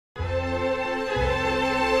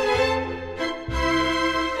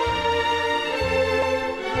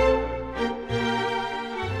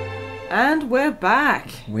we're back.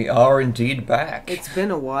 We are indeed back. It's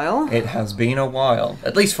been a while. It has been a while.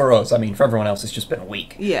 At least for us. I mean, for everyone else, it's just been a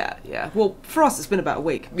week. Yeah. Well, for us, it's been about a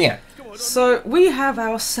week. Yeah. So, we have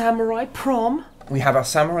our samurai prom. We have our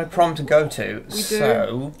samurai prom to go to. We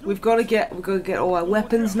do. We've got to get all our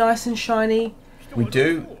weapons nice and shiny. We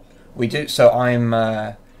do. So I'm.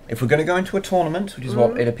 If we're going to go into a tournament, which is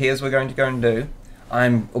what it appears we're going to go and do,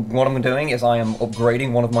 what I'm doing is I am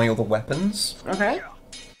upgrading one of my other weapons. Okay.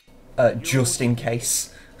 Just in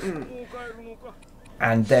case.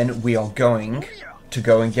 And then we are going to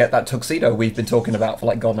go and get that tuxedo we've been talking about for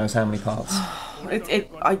like God knows how many parts.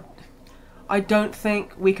 I don't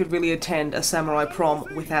think we could really attend a samurai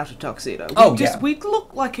prom without a tuxedo. We'd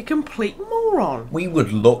look like a complete moron. We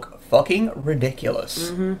would look fucking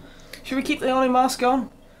ridiculous. Should we keep the Oni mask on?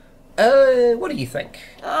 What do you think?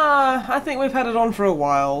 I think we've had it on for a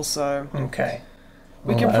while, so... Okay.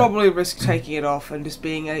 We can probably risk taking it off and just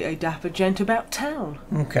being a dapper gent about town.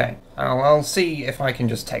 Okay. I'll see if I can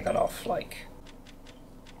just take that off, like...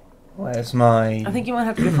 Where's my... I think you might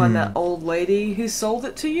have to go find that old lady who sold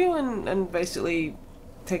it to you and basically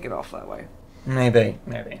take it off that way. Maybe.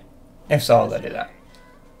 If so, I'll go do that.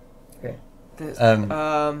 Okay.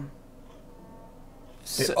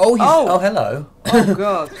 Oh, hello. Oh,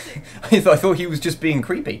 God. I thought he was just being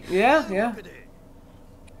creepy. Yeah.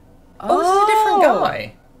 Oh, this is a different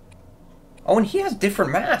guy. Oh, and he has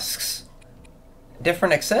different masks.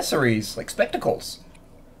 Different accessories, like spectacles.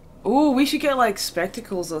 Ooh, we should get, like,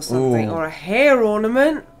 spectacles or something. Or a hair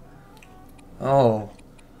ornament. Oh,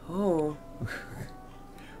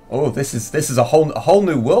 this is a whole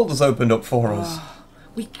new world has opened up for us.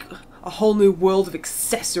 A whole new world of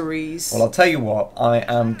accessories. Well, I'll tell you what. I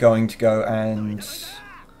am going to go and...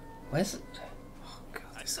 Where's it? Oh, God,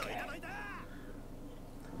 this game.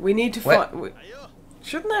 We need to find...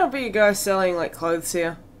 Shouldn't there be a guy selling, like, clothes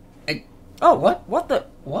here? Oh, what? What the...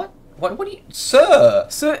 What do you... Sir!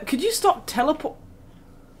 Sir, could you stop teleport...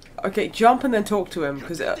 Okay, jump and then talk to him,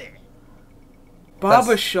 because...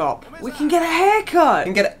 barber shop. We can get a haircut!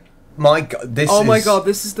 We can get a... My God, Oh my God,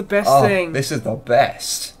 this is the best thing. This is the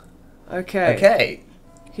best. Okay.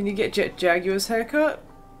 Can you get Jaguar's haircut?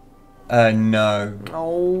 No.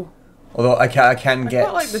 Oh. Although I can get... I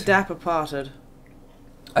quite like the dapper parted.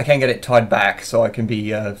 I can get it tied back so I can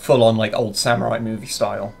be full on like old samurai movie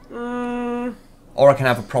style. Or I can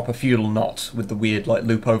have a proper feudal knot with the weird like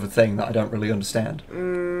loop over thing that I don't really understand.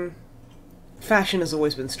 Fashion has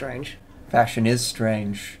always been strange. Fashion is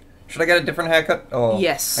strange. Should I get a different haircut? Or...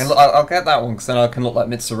 Yes. I'll get that one because then I can look like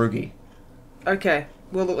Mitsurugi. Okay,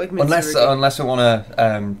 we'll look like Mitsurugi. Unless I want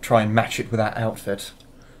to try and match it with that outfit.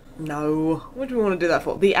 No. What do we want to do that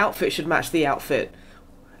for? The outfit should match the outfit.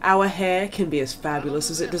 Our hair can be as fabulous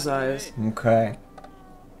as it desires. Okay.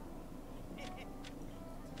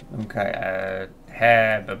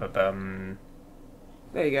 Hair.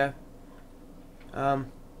 There you go. I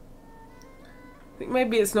think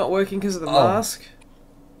maybe it's not working because of the mask.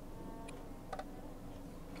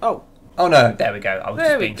 Oh. Oh no, there we go. I was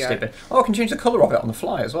just being stupid. Oh, I can change the colour of it on the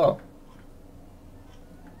fly as well.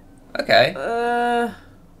 Okay.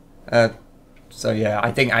 So yeah,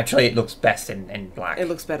 I think actually it looks best in black. It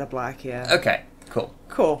looks better black, yeah. Okay,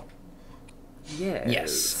 cool. Yes.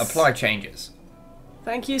 Yes, apply changes.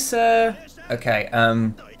 Thank you, sir. Okay,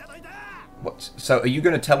 what? So are you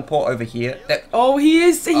going to teleport over here? Oh, he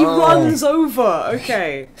is. He runs over.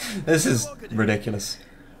 Okay. This is ridiculous.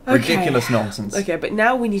 Okay. Ridiculous nonsense. Okay, but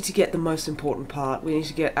now we need to get the most important part. We need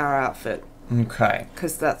to get our outfit. Okay.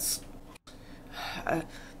 Because that's... a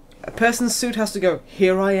person's suit has to go,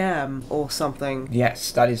 "Here I am," or something.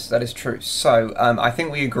 Yes, that is true. So, I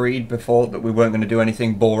think we agreed before that we weren't going to do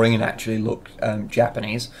anything boring and actually look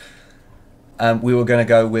Japanese. We were going to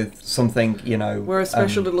go with something, you know... We're a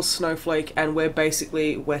special little snowflake, and we're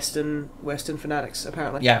basically Western fanatics,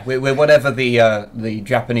 apparently. Yeah, we're whatever the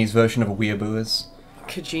Japanese version of a weeaboo is.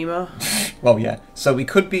 Kojima. Well, yeah. So we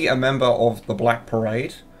could be a member of the Black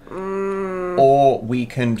Parade. Or we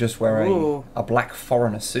can just wear a black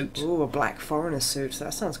foreigner suit. Ooh, a black foreigner suit.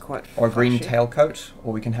 That sounds quite Or a green flashy. tailcoat.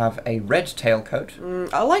 Or we can have a red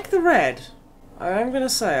tailcoat. I like the red. I'm going to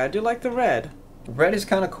say, I do like the red. Red is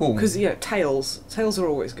kind of cool. Because, you know, tails. Tails are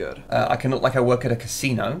always good. I can look like I work at a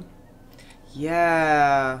casino.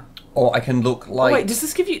 Yeah. Or I can look like... Oh, wait, does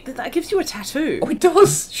this give you... That gives you a tattoo. Oh, it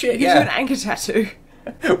does! Shit, It gives you an anchor tattoo.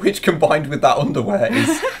 Which, combined with that underwear,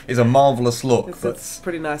 is a marvellous look. It's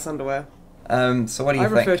pretty nice underwear. So what do you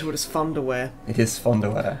think? I refer to it as funderwear. It is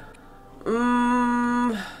funderwear.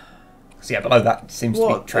 So yeah, below that seems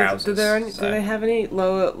to be trousers. Do they have any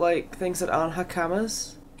lower, like, things that aren't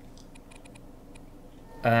hakamas?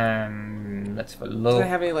 Let's have a Do look. they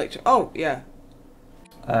have any like? Oh yeah,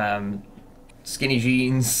 Skinny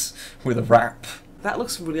jeans with a wrap. that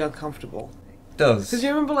looks really uncomfortable. Does. Because you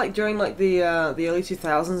remember like during like the early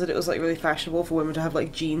 2000s that it was like really fashionable for women to have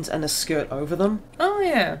like jeans and a skirt over them. Oh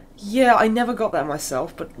yeah. Yeah, I never got that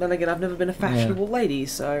myself, but then again, I've never been a fashionable lady,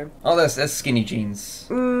 so. Oh, there's skinny jeans.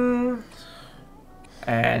 And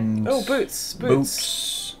Oh, boots.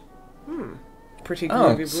 Pretty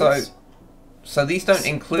groovy boots. So these don't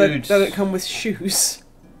include. They don't come with shoes.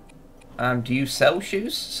 Do you sell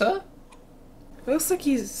shoes, sir? It looks like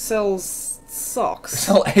he sells socks.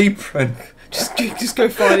 Sell apron. Just go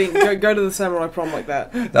fighting. Go to the samurai prom like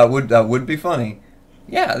that. That would be funny.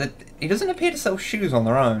 Yeah, he doesn't appear to sell shoes on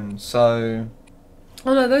their own, so.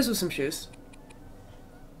 Oh no, those were some shoes.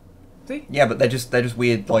 See? Yeah, but they're just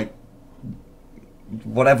weird, like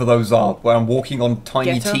whatever those are. Where I'm walking on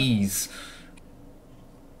tiny Getter? tees,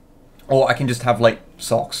 or I can just have like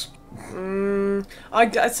socks.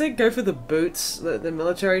 I'd say go for the boots, the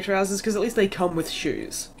military trousers, because at least they come with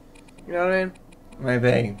shoes. You know what I mean?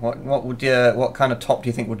 Maybe. What kind of top do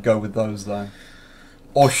you think would go with those though?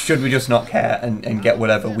 Or should we just not care and get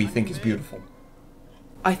whatever we think is beautiful?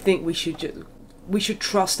 I think we should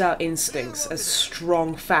trust our instincts as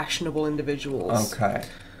strong, fashionable individuals. Okay.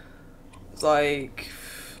 Like.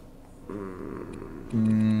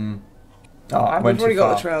 Oh, I went We've already too got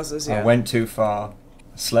far. the trousers. Yeah. I went too far.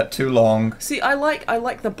 Slept too long. See, I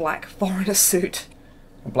like the black foreigner suit.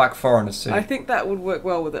 A black foreigner suit. I think that would work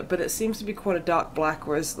well with it, but it seems to be quite a dark black,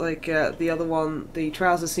 whereas like the other one, the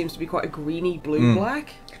trousers seems to be quite a greeny blue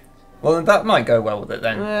black. Well, then that might go well with it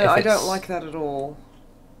then. I don't like that at all.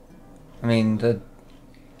 I mean,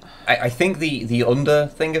 I think the under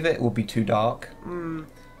thing of it will be too dark.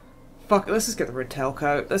 Fuck it, let's just get the red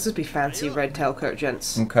tailcoat. Let's just be fancy red tailcoat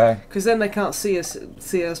gents. Okay. Because then they can't see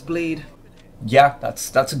us bleed. Yeah,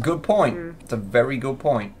 that's a good point. It's a very good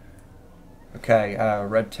point. Okay,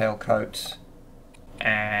 red tailcoat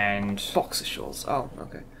and Boxer shorts. Oh,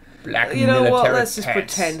 okay. black You know military what? Let's just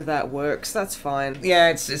pants. pretend that works. That's fine. Yeah,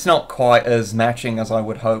 it's not quite as matching as I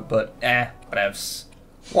would hope, but whatevs.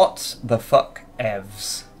 What the fuck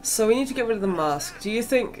evs? So we need to get rid of the mask. Do you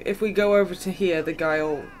think if we go over to here, the guy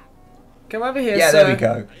will come over here? Yeah, sir? there we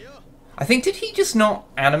go. I think, did he just not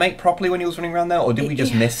animate properly when he was running around there, or did we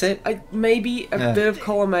just miss it? Maybe a bit of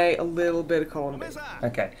column A, a little bit of column B.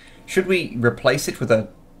 Okay. Should we replace it with a...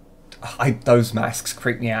 those masks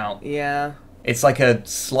creep me out. Yeah. It's like a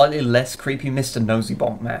slightly less creepy Mr. Nosy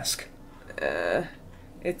Bonk mask.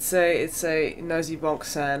 It's a Nosy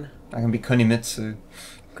Bonk-san. I can be Kunimitsu.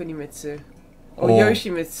 Kunimitsu. Or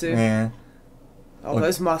Yoshimitsu. Yeah. Oh,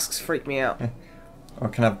 those masks freak me out. Or I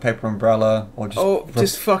can have a paper umbrella, or just... Oh,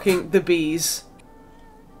 just fucking the bees.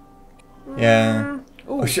 Yeah.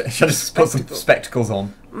 Ooh, Or should I just put some spectacles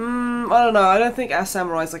on? I don't know. I don't think our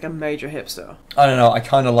samurai's like a major hipster. I don't know, I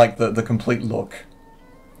kind of like the complete look.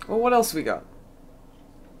 Well, what else we got?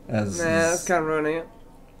 As That's kind of ruining it.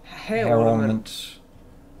 hair ornament,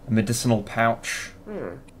 a medicinal pouch.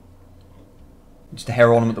 Just a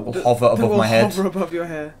hair ornament that will hover above my head. Hover above your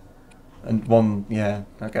hair. And one, yeah,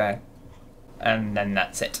 okay. And then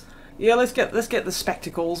that's it. Yeah, let's get the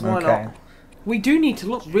spectacles. Why Okay. not? We do need to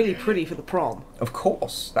look really pretty for the prom. Of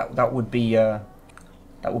course, that would be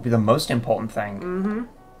the most important thing.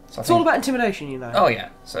 So It's all about intimidation, you know. Oh yeah,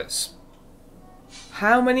 so it's...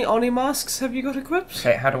 How many Oni masks have you got equipped?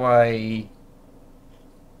 Okay, how do I...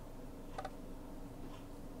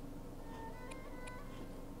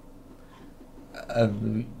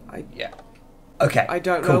 yeah. Okay, I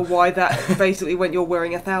don't cool. know why that basically went, you're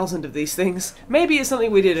wearing 1,000 of these things. Maybe it's something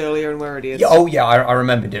we did earlier and we're idiots. Yeah, oh yeah, I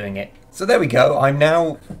remember doing it. So there we go, I'm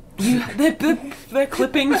now... They're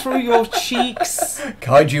clipping through your cheeks.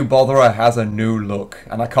 Kaiju Botherer has a new look,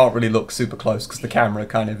 and I can't really look super close because the camera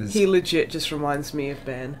kind of is... He legit just reminds me of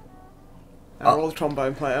Ben. Our old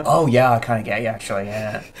trombone player. Oh yeah, I kind of get you actually,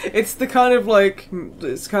 yeah. It's the kind of like,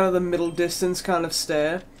 it's kind of the middle distance kind of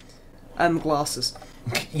stare. And glasses.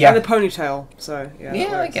 Yeah. And the ponytail, so yeah.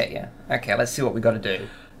 Yeah, I get you. Okay, let's see what we got to do.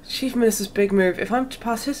 Chief Minister's big move. If I'm to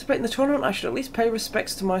participate in the tournament, I should at least pay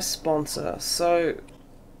respects to my sponsor. So...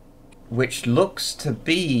 Which looks to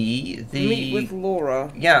be the... Meet with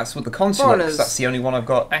Laura. Yeah, it's with the consulate, 'cause Foreigners. that's the only one I've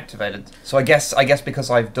got activated. So I guess because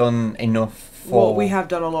I've done enough for... Well, we have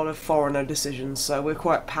done a lot of foreigner decisions, so we're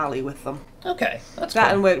quite pally with them. Okay, that's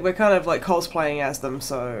That cool. and we're kind of like cosplaying as them,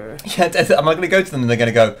 so... Yeah, am I going to go to them and they're going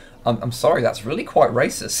to go, I'm sorry, that's really quite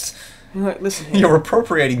racist. You're like, listen here. You're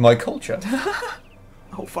appropriating my culture.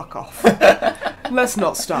 Oh, fuck off. Let's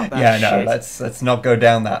not start that Yeah, no, shit. let's not go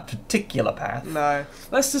down that particular path. No.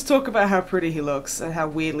 Let's just talk about how pretty he looks and how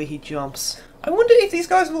weirdly he jumps. I wonder if these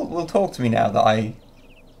guys will talk to me now that I...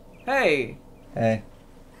 Hey. Hey.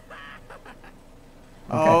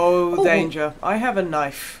 Oh, danger. I have a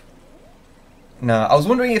knife. No, I was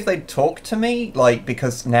wondering if they'd talk to me, like,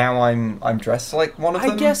 because now I'm dressed like one of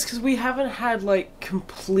them. I guess because we haven't had, like,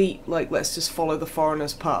 complete, like, let's just follow the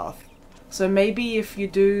foreigner's path. So maybe if you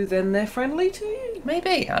do, then they're friendly to you?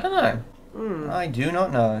 Maybe, I don't know. I do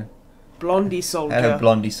not know. Blondie soldier. Hello,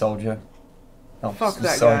 blondie soldier. Oh, Fuck this is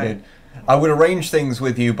that so guy. good. I would arrange things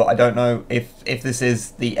with you, but I don't know if this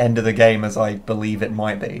is the end of the game as I believe it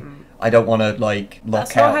might be. I don't want to, like, lock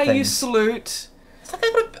That's out not how things. you salute. It's like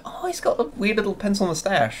I've got oh, he's got a weird little pencil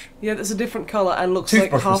moustache. Yeah, that's a different colour and looks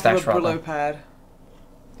Toothbrush like half of a moustache, Brillo rather. pad.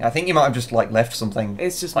 I think he might have just, like, left something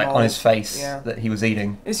It's just like on mold. his face Yeah. that he was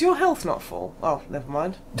eating. Is your health not full? Oh, never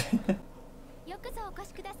mind.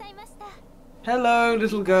 Hello,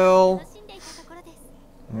 little girl.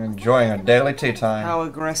 You're enjoying a daily tea time. How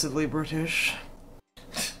aggressively British.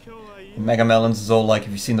 Mega Melons is all like,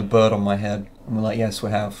 have you seen the bird on my head? And we're like, yes,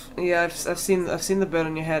 we have. Yeah, I've seen the bird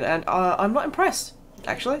on your head, and I'm not impressed,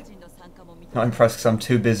 actually. Not impressed because I'm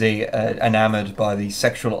too busy enamoured by the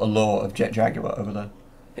sexual allure of Jet Jaguar over there.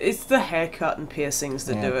 It's the haircut and piercings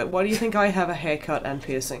that do it. Why do you think I have a haircut and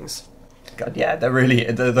piercings? God, yeah,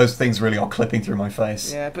 those things really are clipping through my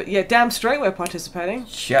face. Yeah, but yeah, damn straight we're participating.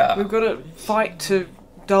 Sure. We've got to fight to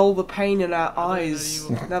dull the pain in our eyes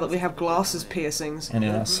now that we have glasses piercings. And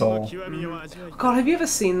in our soul. God, have you ever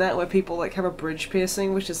seen that where people like have a bridge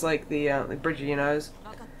piercing, which is like the bridge of your nose,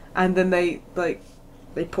 and then they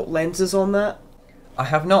put lenses on that? I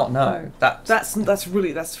have not, no.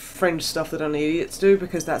 That's fringe stuff that only idiots do,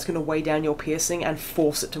 because that's going to weigh down your piercing and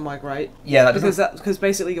force it to migrate. Yeah, that doesn't... Because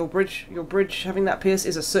basically your bridge having that pierce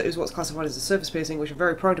is what's classified as a surface piercing, which are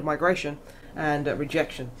very prone to migration and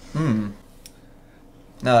rejection.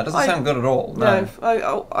 No, it doesn't sound good at all. No.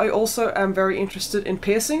 I also am very interested in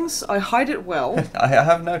piercings. I hide it well. I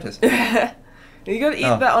have noticed. You gotta eat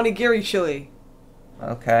that onigiri chili.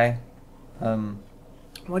 Okay.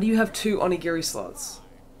 Why do you have 2 onigiri slots?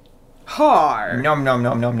 Har! Nom nom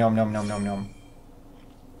nom nom nom nom nom nom nom.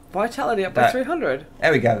 Vitality up by 300.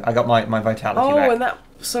 There we go. I got my vitality back. And that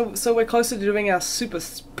so we're closer to doing our super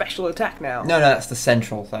special attack now. No, that's the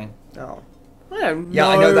central thing. Oh. I don't know. Yeah,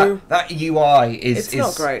 I know that UI It's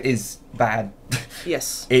not great. is bad.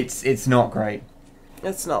 Yes. It's not great.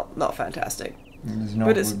 It's not fantastic. It's not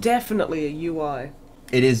But it's good. definitely a UI.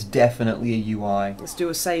 It is definitely a UI. Let's do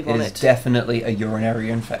a save It on is it. definitely a urinary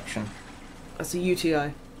infection. That's a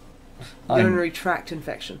UTI. Urinary tract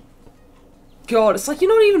infection. God, it's like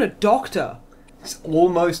you're not even a doctor. It's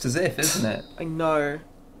almost as if, isn't it? I know.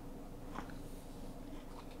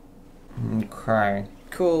 Okay.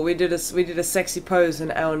 Cool. We did a sexy pose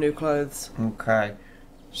in our new clothes. Okay.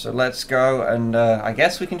 So let's go, and I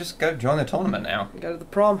guess we can just go join the tournament now. Go to the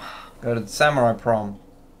prom. Go to the samurai prom.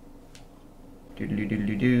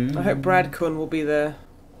 Doodly-doodly-doo. I hope Brad Kun will be there.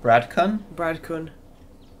 Brad Kun? Brad Kun.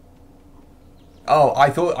 Oh, I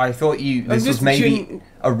thought you. This was just maybe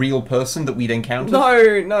a real person that we'd encountered.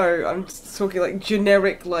 No. I'm just talking like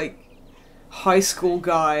generic, like high school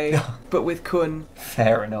guy, but with Kun.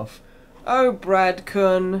 Fair enough. Oh, Brad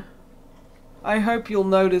Kun. I hope you'll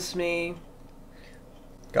notice me.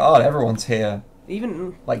 God, everyone's here.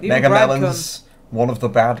 Even Mega Brad Melons, one of the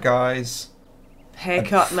bad guys.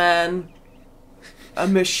 Haircut man. A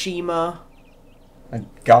Mishima. A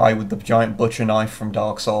guy with the giant butcher knife from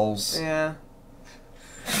Dark Souls. Yeah.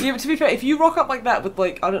 Yeah, but to be fair, if you rock up like that with,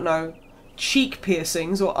 like, I don't know, cheek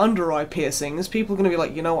piercings or under eye piercings, people are going to be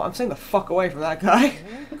like, you know what, I'm staying the fuck away from that guy.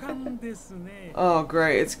 Oh,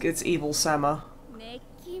 great, it's evil Sama.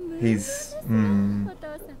 He's...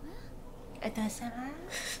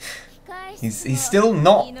 He's still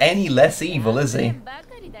not any less evil, is he?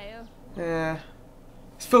 Yeah.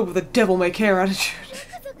 It's filled with a devil-may-care attitude.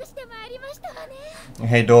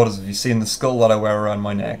 Hey daughters, have you seen the skull that I wear around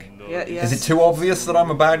my neck? Yeah, yes. Is it too obvious that I'm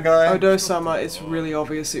a bad guy? Oh, no, Sama, it's really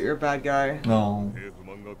obvious that you're a bad guy. No.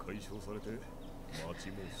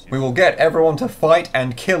 We will get everyone to fight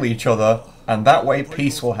and kill each other, and that way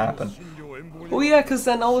peace will happen. Well, yeah, because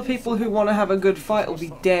then all the people who want to have a good fight will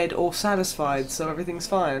be dead or satisfied, so everything's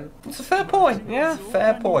fine. It's a fair point. Yeah.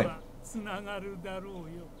 Fair point.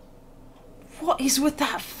 What is with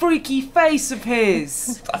that freaky face of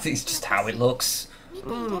his? I think it's just how it looks.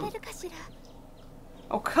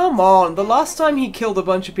 Oh, come on. The last time he killed a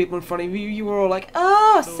bunch of people in front of you, you were all like,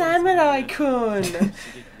 oh, Samurai-kun.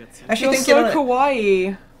 Actually, You're so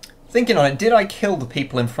kawaii. Thinking on it, did I kill the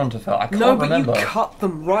people in front of her? I can't remember. No, but you cut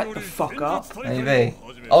them right the fuck up. Maybe.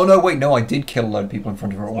 Oh no, wait, no, I did kill a load of people in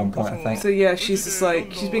front of her at one point, I think. So yeah, she's just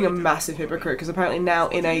like, she's being a massive hypocrite, because apparently now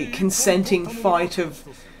in a consenting fight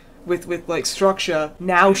with like structure,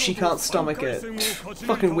 now she can't stomach it.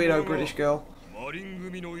 Fucking weirdo British girl.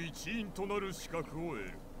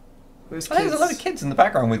 There's a lot of kids in the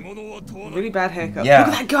background with really bad haircuts. Yeah.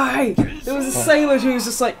 Look at that guy! There was a sailor who was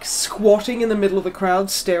just like squatting in the middle of the crowd,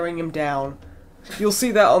 staring him down. You'll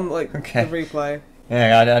see that on like the replay.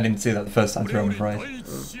 Yeah, I didn't see that the first time through, I'm afraid.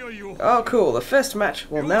 Oh, cool. The first match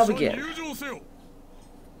will now begin.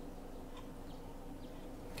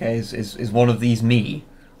 Okay, is one of these me?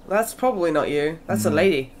 That's probably not you. That's a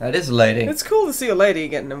lady. That is a lady. It's cool to see a lady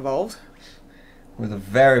getting involved. With a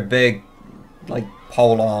very big, like,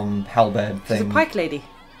 pole-arm halberd thing. She's a pike lady.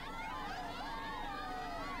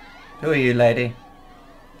 Who are you, lady?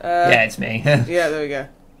 Yeah, it's me. Yeah, there we go.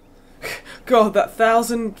 God, that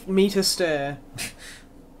 1,000-meter stare.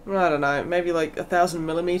 I don't know, maybe like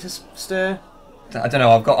 1,000-millimeter stare. I don't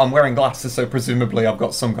know. I'm wearing glasses, so presumably I've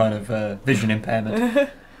got some kind of vision impairment.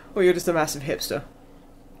 Or you're just a massive hipster.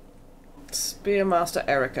 Spearmaster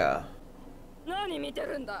Erica.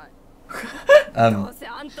 The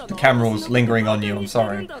camera was lingering on you. I'm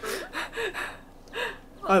sorry.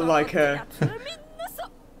 I like her.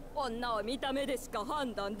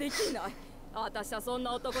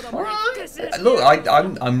 Look,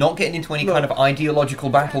 I'm not getting into any kind of ideological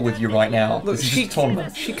battle with you right now. Look, this is just a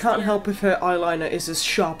tournament. She can't help if her eyeliner is as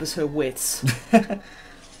sharp as her wits.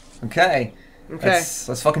 Okay.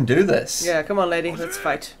 Let's fucking do this. Yeah, come on, lady. Let's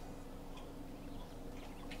fight.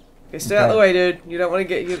 Okay, stay out of the way, dude. You don't want to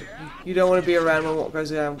get you don't want to be around when what goes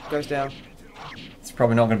down. It's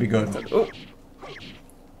probably not going to be good. Oh.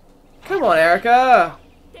 Come on, Erica.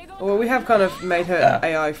 Well, we have kind of made her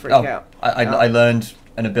AI freak out. I learned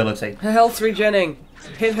an ability. Her health's regenning.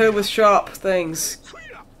 Hit her with sharp things.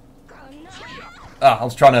 I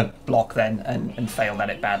was trying to block then and failed at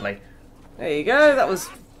it badly. There you go. That was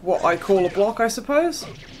what I call a block, I suppose.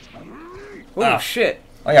 Oh shit!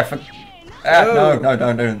 Oh yeah. No,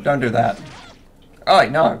 don't do that. Oh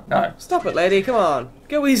no. Stop it, lady. Come on.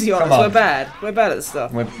 Go easy on us. We're bad. We're bad at this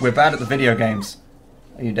stuff. We're bad at the video games.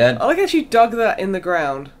 Are you dead? I like how she dug that in the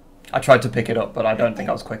ground. I tried to pick it up, but I don't think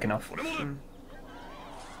I was quick enough.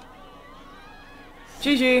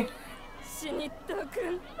 GG.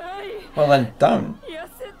 Well then, don't.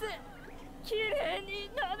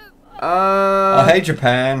 Oh, hey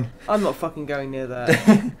Japan. I'm not fucking going near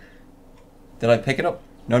that. Did I pick it up?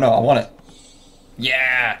 No, I want it.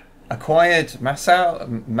 Yeah! Acquired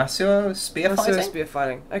Masao spear fighting? Spear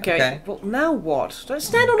fighting. Okay, well now what? Don't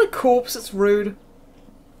stand on a corpse, it's rude.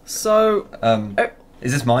 So...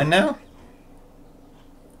 is this mine now?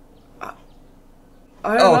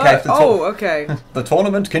 I don't know. Okay. The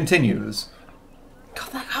tournament continues.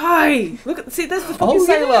 God, that guy! Look at, see, there's the fucking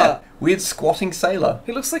sailor! Yeah. Weird squatting sailor.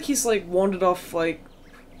 He looks like he's like wandered off, like,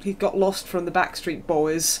 he got lost from the Backstreet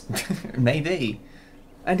Boys. Maybe.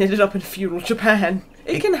 And ended up in feudal Japan.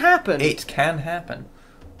 It can happen. It can happen.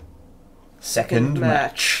 Second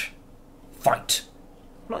match. Fight.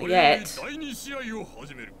 Not yet.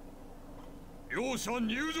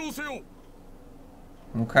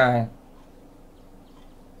 Okay.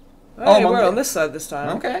 Oh, we're on this side this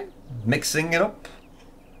time. Okay. Mixing it up.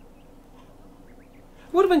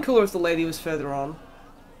 Would have been cooler if the lady was further on.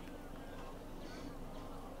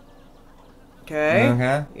 Okay.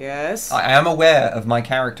 Okay. Yes. I am aware of my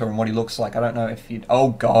character and what he looks like. I don't know if you'd...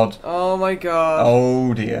 Oh, God. Oh, my God.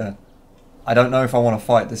 Oh, dear. I don't know if I want to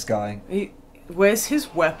fight this guy. Where's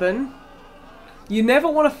his weapon? You never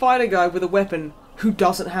want to fight a guy with a weapon who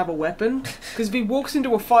doesn't have a weapon. Because if he walks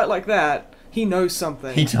into a fight like that, he knows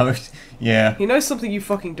something. He knows. Yeah. He knows something you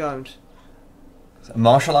fucking don't. He's a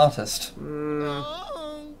martial artist.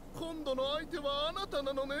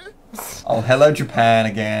 Oh, hello Japan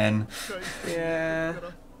again. Yeah.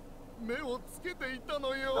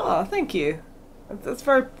 Oh, thank you. That's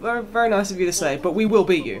very, very, very nice of you to say, but we will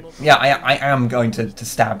beat you. Yeah, I am going to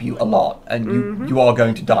stab you a lot, and you are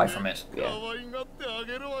going to die from it. Yeah.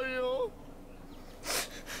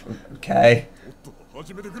 Okay.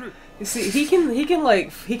 You see, he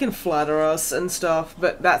can flatter us and stuff,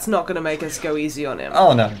 but that's not going to make us go easy on him.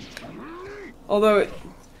 Oh no. Although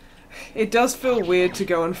it does feel weird to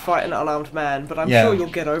go and fight an unarmed man, but I'm sure you'll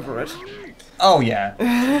get over it. Oh yeah.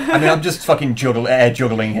 I mean, I'm just fucking air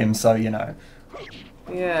juggling him, so you know.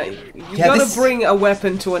 Yeah, you gotta bring a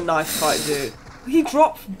weapon to a knife fight, dude. He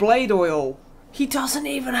dropped blade oil. He doesn't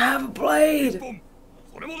even have a blade.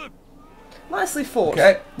 Nicely fought.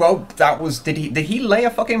 Okay. Well, that was. Did he lay a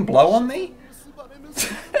fucking blow on me?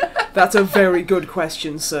 That's a very good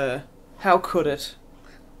question, sir. How could it?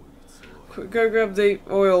 Quick, go grab the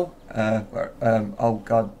oil. Oh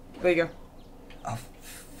god. There you go. Oh,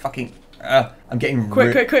 fucking. I'm getting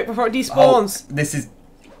Quick, before it despawns. Oh, this is.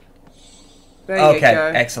 There you Okay,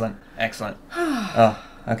 go. excellent. Oh,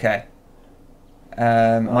 okay.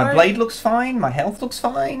 My blade looks fine, my health looks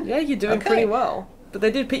fine. Yeah, you're doing pretty well. But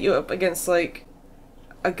they did pit you up against, like,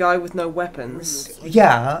 a guy with no weapons.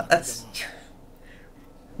 Yeah, that's...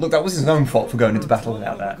 Look, that was his own fault for going into battle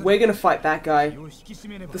without that. We're gonna fight that guy.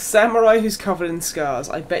 The samurai who's covered in scars.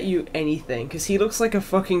 I bet you anything, because he looks like a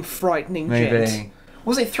fucking frightening gent. Maybe.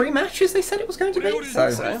 Was it 3 matches they said it was going to be? So,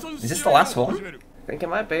 is this the last one? I think it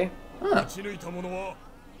might be. Huh.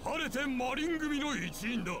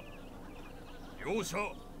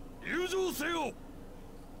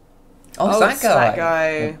 Oh, it's that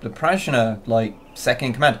guy. The Prajna, like, second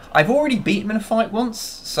in command. I've already beat him in a fight once,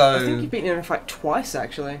 so... I think you've beaten him in a fight twice,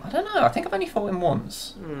 actually. I don't know, I think I've only fought him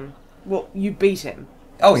once. Well, you beat him.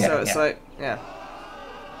 Oh, yeah, So it's like, yeah.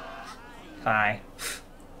 Hi.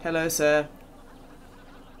 Hello, sir.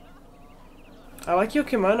 I like your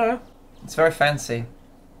kimono. It's very fancy.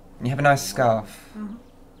 And you have a nice scarf. Do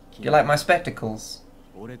you like my spectacles?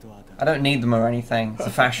 I don't need them or anything. It's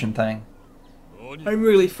a fashion thing. I'm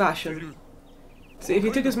really fashion. See, if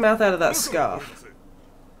he took his mouth out of that scarf...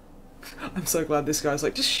 I'm so glad this guy's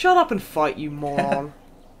like, just shut up and fight, you moron.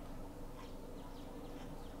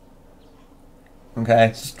 Okay,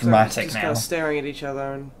 it's dramatic just now. kind of staring at each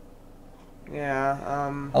other and... Yeah,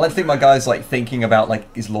 I like to think my guy's like thinking about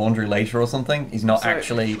like his laundry later or something. He's not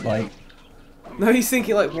actually like... No, he's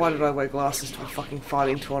thinking like, why did I wear glasses to a fucking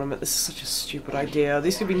fighting tournament? This is such a stupid idea.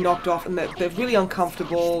 These could be knocked off and they're really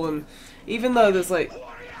uncomfortable, and even though there's like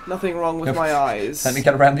nothing wrong with my eyes... Let me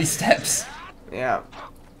get around these steps. Yeah.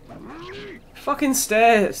 Fucking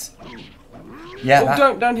stairs! Yeah,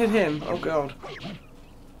 oh, don't hit him. Oh god.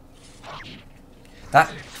 That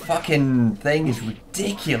fucking thing is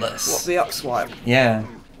ridiculous. What, the up swipe? Yeah.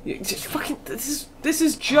 Fucking, this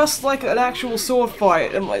is just like an actual sword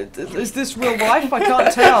fight. Is this real life? I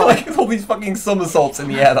can't tell. Like all these fucking somersaults in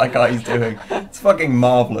the air that guy's doing. It's fucking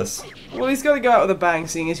marvellous. Well, he's got to go out with a bang,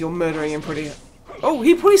 seeing as you're murdering him pretty... Oh,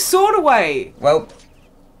 he put his sword away! Well,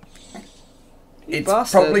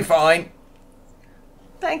 it's probably fine.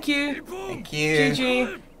 Thank you. Thank you.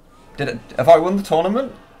 GG. Have I won the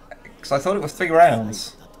tournament? Because I thought it was 3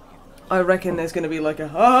 rounds. I reckon there's going to be like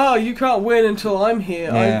a, you can't win until I'm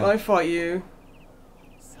here. Yeah. I fight you.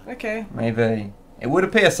 Okay. Maybe. It would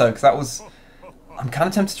appear so, because that was... I'm kind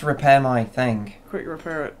of tempted to repair my thing. Quick,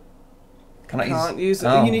 repair it. Can I Can't use it.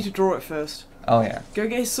 Oh. You need to draw it first. Oh, yeah. Go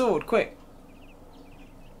get his sword, quick.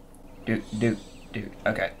 Dude.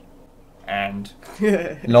 Okay. And...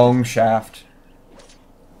 long shaft.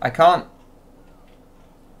 I can't...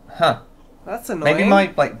 Huh. That's annoying. Maybe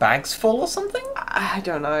my, like, bag's full or something? I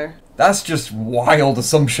don't know. That's just wild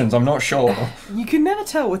assumptions, I'm not sure. You can never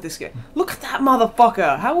tell with this game. Look at that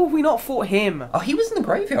motherfucker! How have we not fought him? Oh, he was in the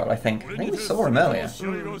graveyard, I think. I think we saw him earlier.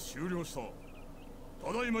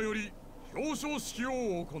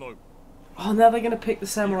 Oh, now they're gonna pick the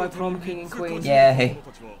samurai prom king and queen. Yay.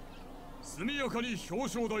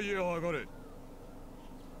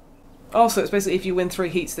 Oh, so it's basically if you win 3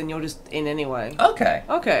 heats, then you're just in anyway. Okay.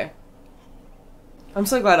 Okay. I'm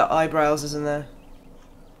so glad our eyebrows is in there.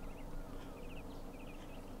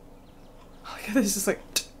 This is like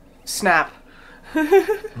snap,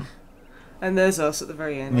 and there's us at the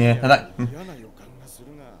very end. Yeah. And that...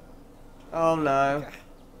 Oh no.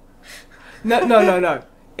 No.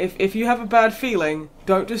 If you have a bad feeling,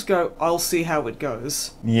 don't just go, I'll see how it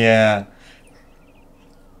goes. Yeah.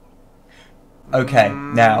 Okay.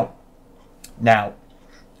 Now.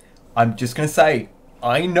 I'm just gonna say,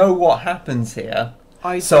 I know what happens here.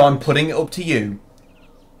 So I'm putting it up to you.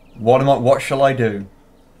 What shall I do?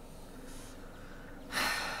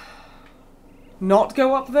 Not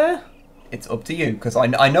go up there? It's up to you, because I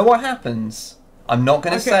know what happens. I'm not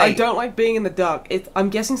going to say... I don't like being in the dark. I'm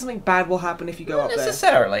guessing something bad will happen if you go up there. Not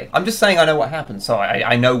necessarily. I'm just saying I know what happens, so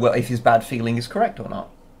I know if his bad feeling is correct or not.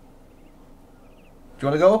 Do you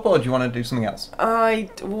want to go up, or do you want to do something else?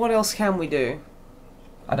 What else can we do?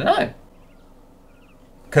 I don't know.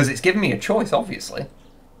 Because it's given me a choice, obviously.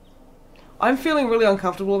 I'm feeling really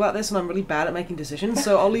uncomfortable about this, and I'm really bad at making decisions,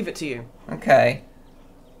 so I'll leave it to you. Okay.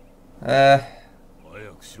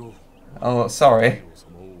 Oh, sorry.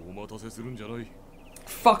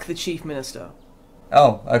 Fuck the Chief Minister.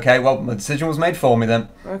 Oh, okay, well, my decision was made for me then.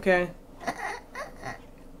 Okay.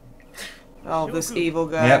 Oh, this evil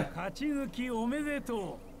guy. Yep.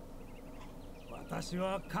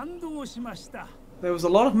 There was a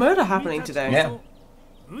lot of murder happening today. Yeah.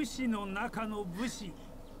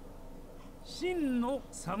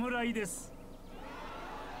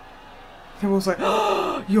 Everyone's like,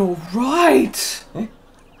 oh, you're right! Well,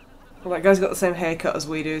 that guy's got the same haircut as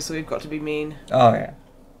we do, so we've got to be mean. Oh, yeah.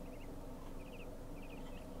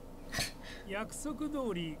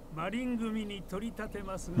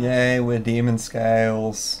 Yay, we're demon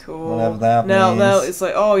scales. Cool. Whatever that now, means. Now it's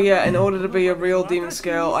like, oh yeah, in order to be a real demon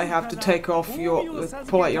scale, I have to take off your,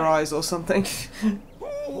 pull out your eyes or something.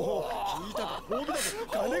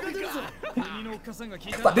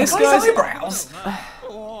 This guy's eyebrows.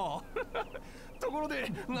 Oh,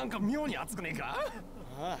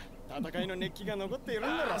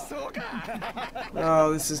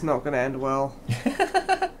 this is not going to end well.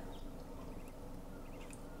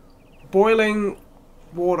 Boiling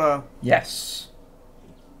water. Yes.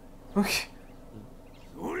 Okay.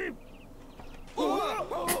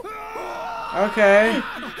 Okay.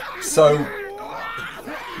 So,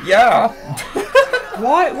 yeah.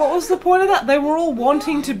 Why? What was the point of that? They were all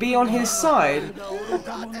wanting to be on his side.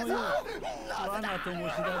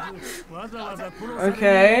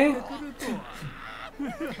 Okay.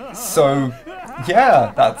 So,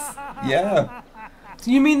 yeah, yeah.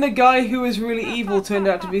 You mean the guy who was really evil turned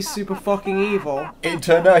out to be super fucking evil? It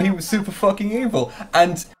turned out he was super fucking evil,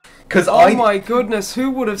 and because oh my goodness, who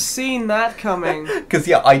would have seen that coming? Because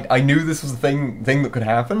yeah, I knew this was the thing that could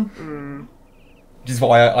happen. Which is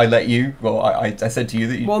why I let you. Well, I said to you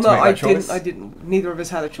that you. Well, no, I didn't. Neither of us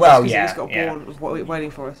had a choice. Well, yeah, yeah, he just got bored and was waiting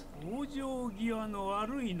for us.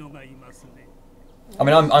 I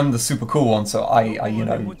mean, I'm the super cool one, so I you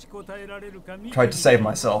know, tried to save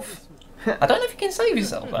myself. I don't know if you can save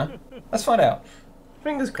yourself, though. Let's find out.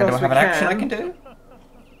 Fingers Do crossed I have an action I can do?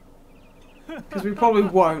 Because we probably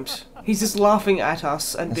won't. He's just laughing at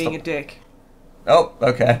us and being a dick. Oh,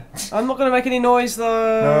 okay. I'm not going to make any noise,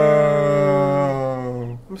 though.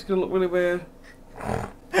 No. I'm just going to look really weird.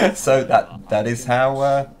 So that is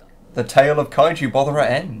how the tale of Kaiju Botherer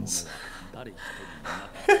ends.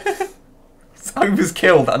 So he was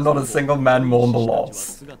killed and not a single man mourned the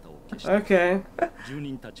loss. Okay.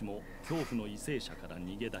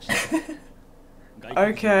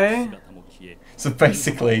 Okay. So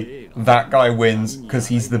basically, that guy wins because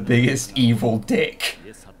he's the biggest evil dick.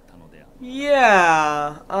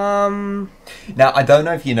 Yeah, Now, I don't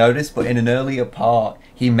know if you noticed, but in an earlier part,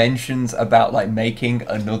 he mentions about, like, making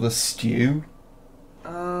another stew.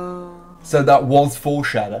 So that was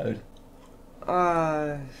foreshadowed.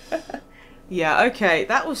 Yeah, okay,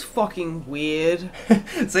 that was fucking weird.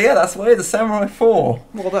 So yeah, that's Way of the Samurai 4.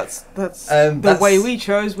 Well, that's the way we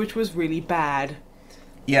chose, which was really bad.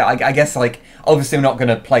 Yeah, I guess, like, obviously we're not going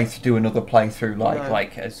to do another playthrough,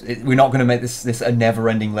 we're not going to make this a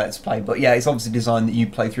never-ending Let's Play, but yeah, it's obviously designed that you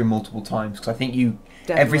play through multiple times, because I think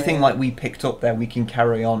everything like we picked up there, we can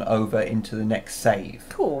carry on over into the next save.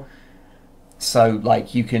 Cool. So,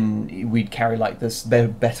 like, we'd carry, like,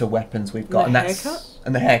 the better weapons we've got, and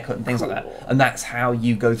the haircut and things like that. And that's how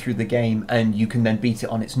you go through the game, and you can then beat it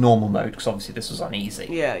on its normal mode, because obviously this was on easy.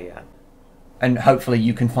 Yeah, yeah. And hopefully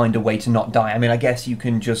you can find a way to not die. I mean, I guess you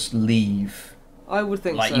can just leave. I would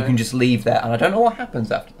think so. Like, you can just leave there, and I don't know what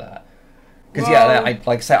happens after that. Because, yeah,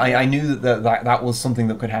 I knew that was something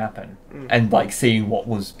that could happen. And, like, seeing what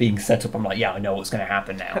was being set up, I'm like, yeah, I know what's going to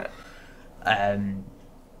happen now.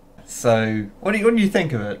 So, what do you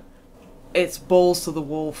think of it? It's balls to the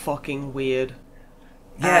wall fucking weird.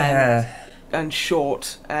 Yeah. And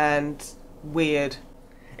short and weird.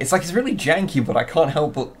 It's like, it's really janky, but I can't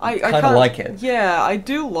help but kind of like it. Yeah, I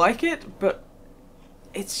do like it, but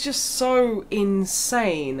it's just so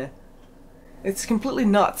insane. It's completely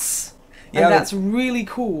nuts. Yeah, and that's really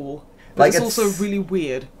cool. But it's also really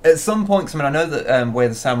weird. At some point, 'cause I mean, I know that Way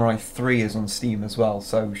of the Samurai 3 is on Steam as well,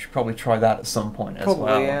 so we should probably try that at some point as well.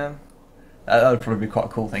 Probably, yeah. That would probably be quite a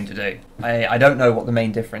cool thing to do. I don't know what the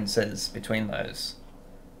main difference is between those.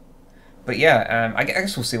 But yeah, I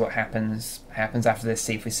guess we'll see what happens after this,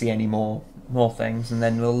 see if we see any more things, and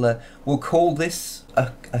then we'll call this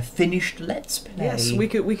a finished Let's Play. Yes, we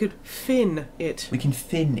could fin it. We can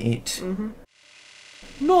fin it.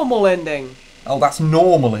 Normal ending. Oh, that's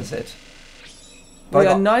normal, is it? We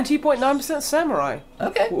are 90.9% samurai.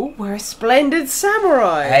 Okay. Ooh, we're a splendid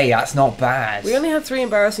samurai. Hey, that's not bad. We only had 3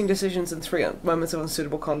 embarrassing decisions and 3 moments of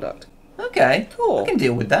unsuitable conduct. Okay. Cool. I can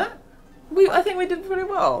deal with that. I think we did pretty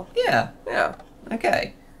well. Yeah. Yeah.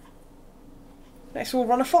 Okay. Next we'll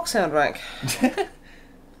run a foxhound rank.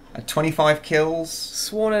 25 kills.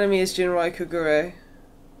 Sworn enemy is Jinrai Kagure.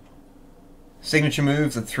 Signature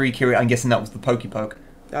moves are 3 Kiri. I'm guessing that was the Pokey Poke.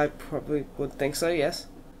 I probably would think so, yes.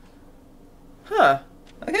 Huh.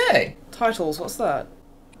 Okay. Titles, what's that?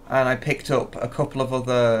 and I picked up a couple of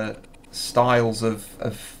other styles of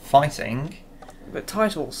fighting. But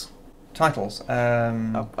titles. Titles.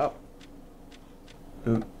 Up.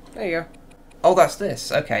 Ooh. There you go. Oh, that's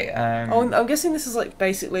this. Okay. Oh, I'm guessing this is like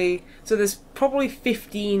basically... So there's probably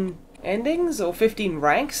 15 endings, or 15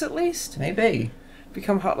 ranks at least? Maybe.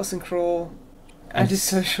 Become heartless and cruel.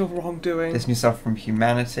 Antisocial wrongdoing. This new stuff from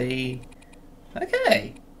humanity.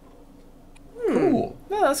 Okay. Cool.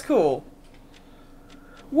 No, that's cool.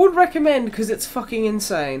 Would recommend because it's fucking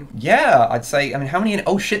insane. Yeah, I'd say. I mean, how many?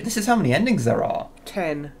 Oh shit! This is how many endings there are.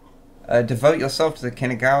 10. Devote yourself to the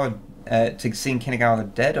Kinagawa, to seeing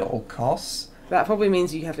Kinagawa dead at all costs. That probably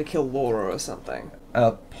means you have to kill Laura or something.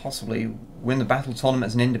 Possibly win the battle tournament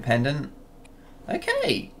as an independent.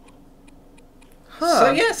 Okay. Huh.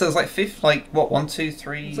 So yeah, so there's like 1, 2,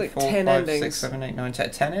 3, It's like 4, 10 5, endings. 6, 7, 8, 9,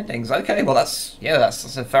 10, 10 endings. Okay, well that's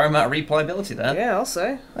a fair amount of replayability there. Yeah, I'll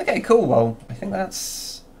say. Okay, cool. Well, I think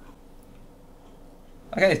that's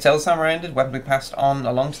okay. Tale of the Samurai ended. Weapon be passed on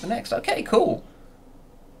along to the next. Okay, cool.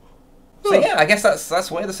 So yeah, I guess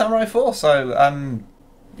that's Way of the Samurai 4. So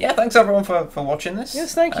yeah, thanks everyone for watching this.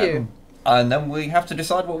 Yes, thank you. And then we have to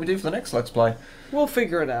decide what we do for the next Let's Play. We'll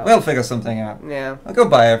figure it out. We'll figure something out. Yeah. Well,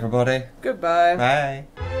 goodbye, everybody. Goodbye.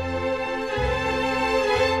 Bye.